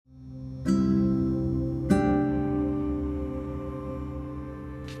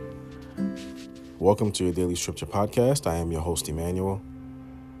Welcome to your Daily Scripture Podcast. I am your host, Emmanuel.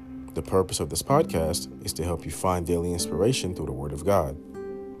 The purpose of this podcast is to help you find daily inspiration through the Word of God.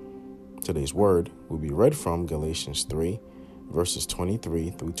 Today's word will be read from Galatians 3, verses 23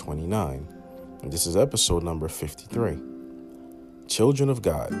 through 29. And this is episode number 53. Children of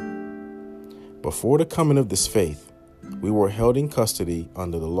God. Before the coming of this faith, we were held in custody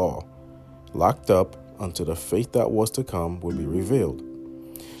under the law, locked up until the faith that was to come would be revealed.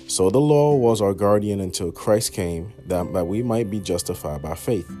 So the law was our guardian until Christ came, that we might be justified by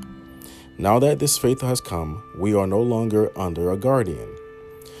faith. Now that this faith has come, we are no longer under a guardian.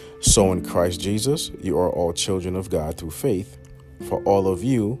 So in Christ Jesus, you are all children of God through faith. For all of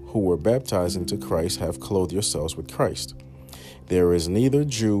you who were baptized into Christ have clothed yourselves with Christ. There is neither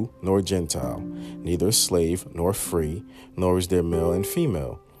Jew nor Gentile, neither slave nor free, nor is there male and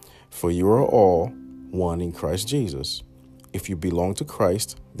female. For you are all one in Christ Jesus. If you belong to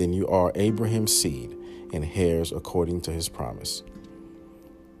Christ, then you are Abraham's seed and heirs according to his promise.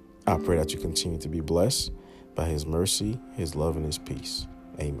 I pray that you continue to be blessed by his mercy, his love, and his peace.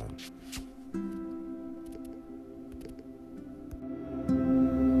 Amen.